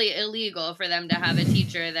literally illegal for them to have a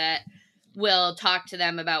teacher that will talk to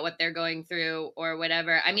them about what they're going through or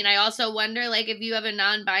whatever. I mean, I also wonder, like, if you have a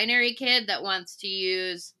non-binary kid that wants to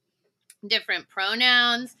use different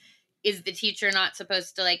pronouns, is the teacher not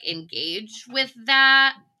supposed to, like, engage with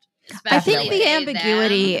that? I think the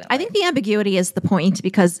ambiguity is the point,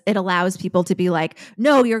 because it allows people to be like,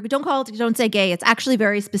 no, don't say gay. It's actually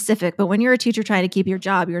very specific. But when you're a teacher trying to keep your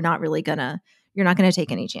job, you're not gonna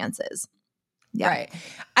take any chances. Yeah. Right.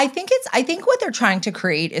 I think what they're trying to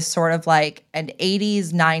create is sort of like an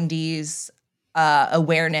 80s, 90s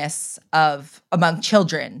awareness among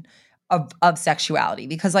children of sexuality.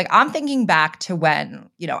 Because, like, I'm thinking back to when,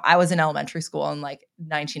 I was in elementary school in, like,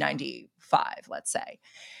 1995, let's say.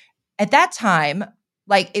 At that time,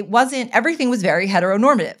 like, everything was very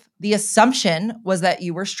heteronormative. The assumption was that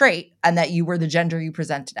you were straight and that you were the gender you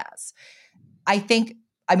presented as.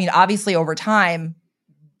 Obviously over time,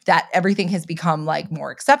 that everything has become, like, more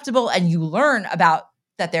acceptable, and you learn about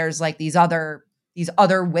that there's, like, these other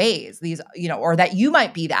ways, or that you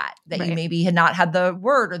might be that right. You maybe had not had the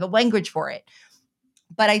word or the language for it.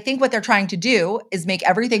 But I think what they're trying to do is make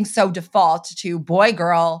everything so default to boy,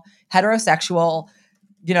 girl, heterosexual,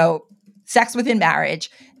 sex within marriage,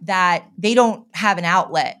 that they don't have an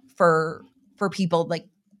outlet for people, like,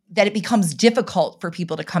 that it becomes difficult for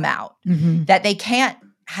people to come out, that they can't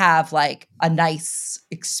have, like, a nice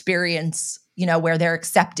experience, where they're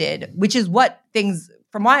accepted, which is what things,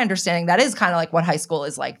 from my understanding, that is kind of like what high school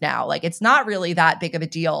is like now. Like, it's not really that big of a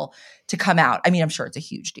deal to come out. I mean, I'm sure it's a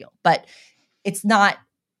huge deal, but it's not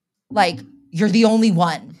like you're the only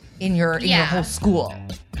one in your whole school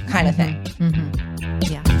kind of thing.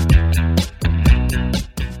 Yeah.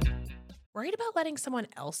 Worried about letting someone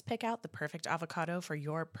else pick out the perfect avocado for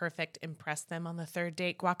your perfect impress them on the third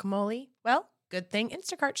date guacamole? Well, good thing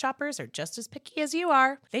Instacart shoppers are just as picky as you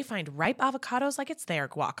are. They find ripe avocados like it's their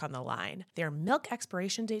guac on the line. They're milk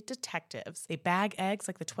expiration date detectives. They bag eggs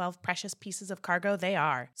like the 12 precious pieces of cargo they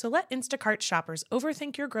are. So let Instacart shoppers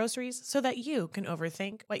overthink your groceries so that you can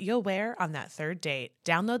overthink what you'll wear on that third date.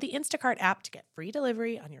 Download the Instacart app to get free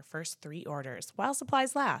delivery on your first 3 orders while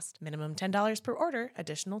supplies last. Minimum $10 per order.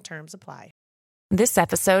 Additional terms apply. This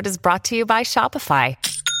episode is brought to you by Shopify.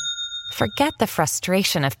 Forget the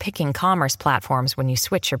frustration of picking commerce platforms when you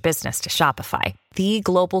switch your business to Shopify, the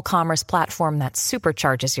global commerce platform that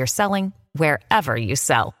supercharges your selling wherever you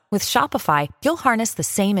sell. With Shopify, you'll harness the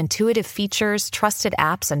same intuitive features, trusted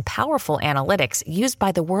apps, and powerful analytics used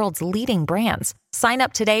by the world's leading brands. Sign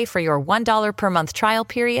up today for your $1 per month trial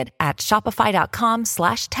period at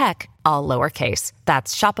shopify.com/tech, all lowercase.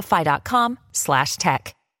 That's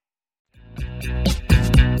shopify.com/tech.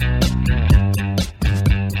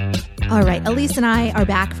 All right, Elise and I are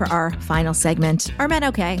back for our final segment. Are men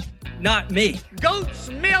okay? Not me. Goat's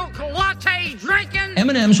milk latte drinking.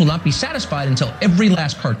 M&M's will not be satisfied until every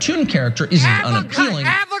last cartoon character isn't unappealing.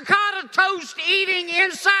 Avocado toast eating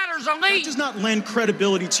insiders elite. That does not lend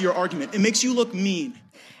credibility to your argument. It makes you look mean.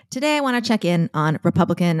 Today, I want to check in on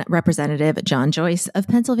Republican Representative John Joyce of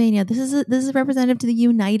Pennsylvania. This is a representative to the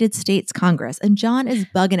United States Congress, and John is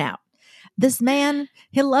bugging out. This man,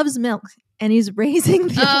 he loves milk, and he's raising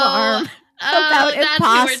the alarm about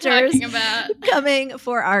imposters coming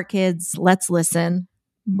for our kids. Let's listen.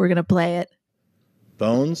 We're going to play it.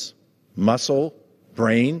 Bones, muscle,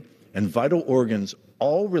 brain, and vital organs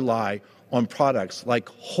all rely on products like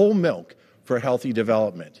whole milk for healthy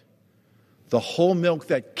development. the whole milk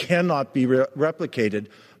that cannot be replicated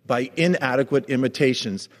by inadequate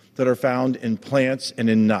imitations that are found in plants and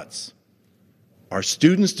in nuts. Our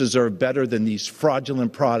students deserve better than these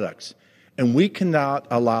fraudulent products, and we cannot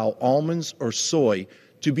allow almonds or soy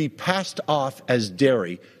to be passed off as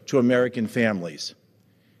dairy to American families.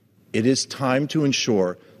 It is time to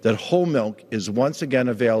ensure that whole milk is once again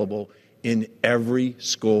available in every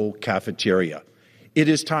school cafeteria. It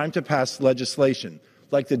is time to pass legislation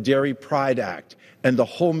like the Dairy Pride Act and the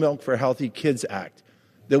Whole Milk for Healthy Kids Act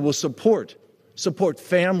that will support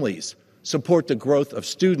families, support the growth of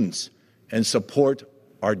students, and support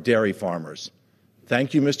our dairy farmers.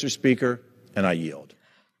 Thank you, Mr. Speaker, and I yield.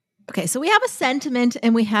 Okay, so we have a sentiment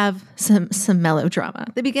and we have some melodrama.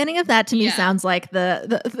 The beginning of that to me sounds like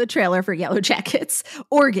the trailer for Yellow Jackets.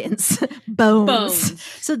 Organs, bones.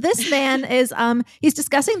 So this man is he's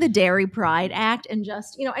discussing the Dairy Pride Act, and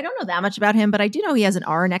just, I don't know that much about him, but I do know he has an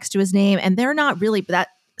R next to his name, and they're not really that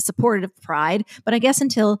supportive of pride, but I guess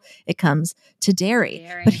until it comes to dairy.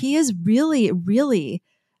 But he is really, really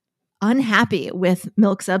unhappy with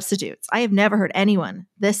milk substitutes. I have never heard anyone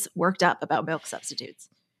this worked up about milk substitutes.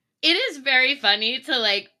 It is very funny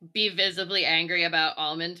to be visibly angry about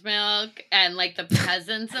almond milk and the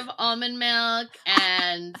presence of almond milk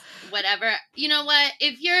and whatever. You know what?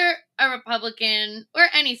 If you're a Republican or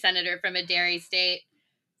any senator from a dairy state,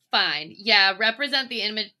 fine. Yeah, represent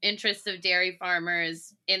the interests of dairy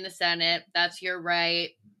farmers in the Senate. That's your right.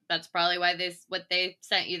 That's probably why what they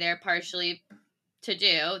sent you there partially to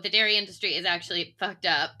do. The dairy industry is actually fucked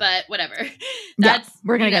up, but whatever.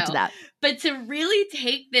 We're going to get to that. But to really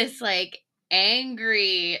take this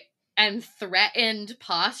angry and threatened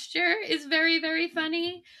posture is very, very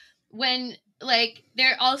funny. When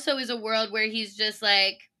there also is a world where he's just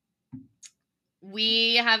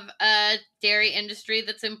we have a dairy industry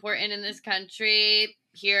that's important in this country.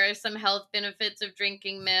 Here are some health benefits of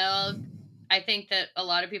drinking milk. I think that a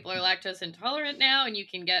lot of people are lactose intolerant now, and you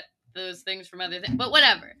can get those things from other things, but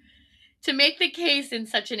whatever. To make the case in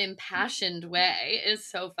such an impassioned way is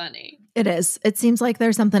so funny. It is. It seems like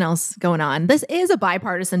there's something else going on. This is a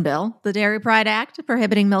bipartisan bill, the Dairy Pride Act,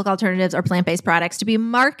 prohibiting milk alternatives or plant-based products to be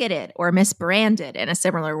marketed or misbranded in a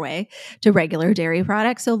similar way to regular dairy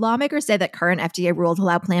products. So lawmakers say that current FDA rules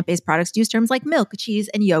allow plant-based products to use terms like milk, cheese,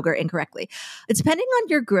 and yogurt incorrectly. It's depending on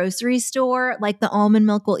your grocery store, the almond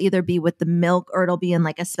milk will either be with the milk or it'll be in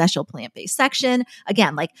a special plant-based section.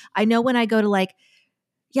 Again, I know when I go to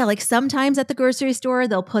sometimes at the grocery store,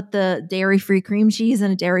 they'll put the dairy-free cream cheese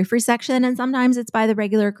in a dairy-free section, and sometimes it's by the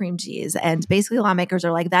regular cream cheese. And basically lawmakers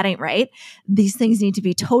are that ain't right. These things need to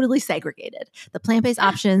be totally segregated. The plant-based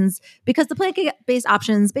options, because the plant-based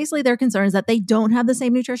options, basically their concern is that they don't have the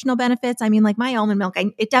same nutritional benefits. I mean, my almond milk,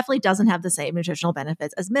 it definitely doesn't have the same nutritional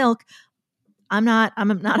benefits as milk. I'm not a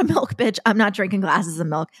milk bitch. I'm not drinking glasses of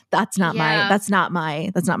milk. That's not my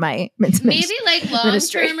maybe long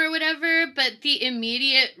term or whatever, but the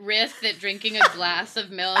immediate risk that drinking a glass of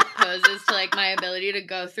milk poses to my ability to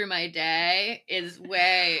go through my day is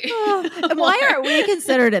way and why aren't we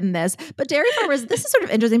considered in this? But dairy farmers, this is sort of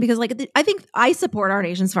interesting because I think I support our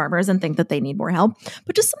nation's farmers and think that they need more help.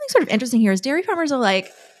 But just something sort of interesting here is dairy farmers are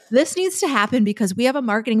this needs to happen because we have a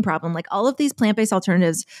marketing problem. All of these plant-based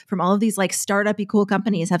alternatives from all of these startup-y cool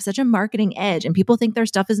companies have such a marketing edge, and people think their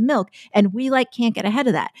stuff is milk, and we can't get ahead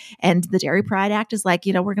of that. And the Dairy Pride Act is we're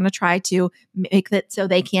going to try to make that so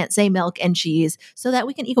they can't say milk and cheese so that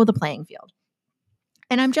we can equal the playing field.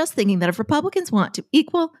 And I'm just thinking that if Republicans want to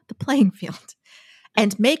equal the playing field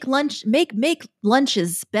and make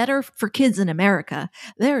lunches better for kids in America,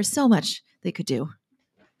 there is so much they could do.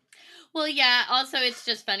 Well, yeah. Also, it's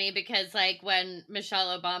just funny because, when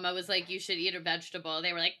Michelle Obama was you should eat a vegetable,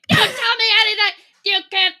 they were don't tell me anything. You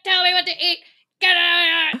can't tell me what to eat. Get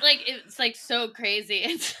out. It's so crazy.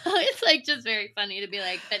 And so it's just very funny to be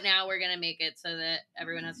but now we're going to make it so that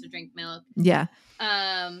everyone has to drink milk. Yeah.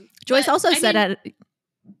 Joyce also said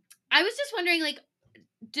I was just wondering,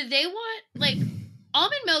 do they want,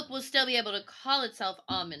 almond milk will still be able to call itself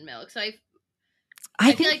almond milk. So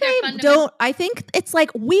I think they don't. I think it's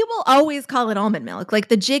we will always call it almond milk.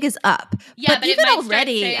 The jig is up. Yeah, but even it might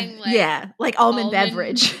already, saying, almond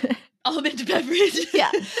beverage. Almond beverage. Yeah,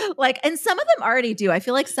 and some of them already do. I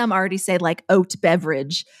feel some already say oat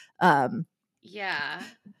beverage. Yeah.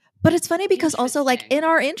 But it's funny because also in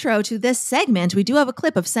our intro to this segment, we do have a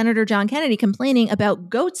clip of Senator John Kennedy complaining about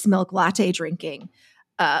goat's milk latte drinking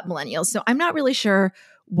millennials. So I'm not really sure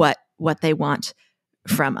what they want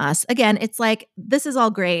from us. Again, it's this is all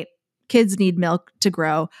great. Kids need milk to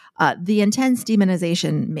grow. The intense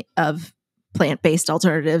demonization of plant-based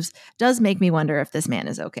alternatives does make me wonder if this man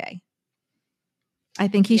is okay. I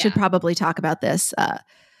think he should probably talk about this.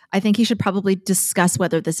 I think he should probably discuss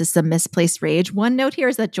whether this is some misplaced rage. One note here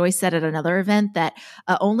is that Joyce said at another event that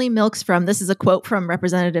only milks from, this is a quote from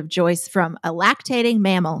Representative Joyce, from a lactating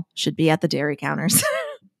mammal should be at the dairy counters.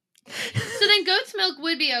 So then goat's milk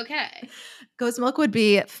would be okay. Goat's milk would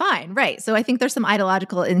be fine, right? So I think there's some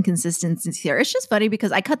ideological inconsistencies here. It's just funny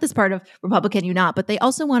because I cut this part of Republican You Not, but they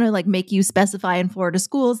also want to like make you specify in Florida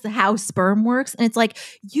schools how sperm works. And it's like,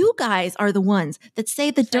 you guys are the ones that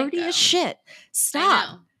say the dirtiest shit.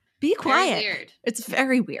 Stop. Be quiet. Very weird. It's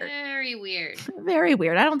very weird. Very weird. Very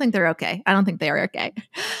weird. I don't think they're okay. I don't think they are okay.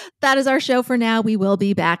 That is our show for now. We will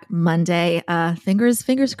be back Monday.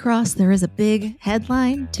 Fingers crossed there is a big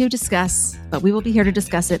headline to discuss, but we will be here to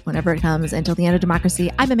discuss it whenever it comes. Until the end of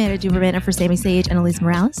democracy, I'm Amanda Duberman, and for Sammy Sage and Elise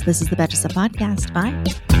Morales, this is the Betches Sup Podcast. Bye.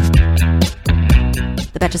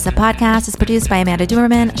 The Betches Sup Podcast is produced by Amanda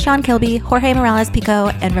Duberman, Sean Kilby, Jorge Morales-Pico,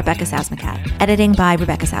 and Rebecca Sousmacat. Editing by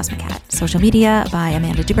Rebecca Sousmacat. Social media by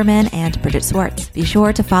Amanda Duberman and Bridget Swartz. Be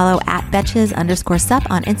sure to follow at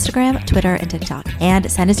Betches_Sup on Instagram, Twitter, and TikTok.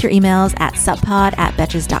 And send us your emails at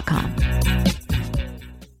suppod@betches.com.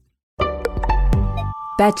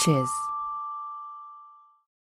 Betches.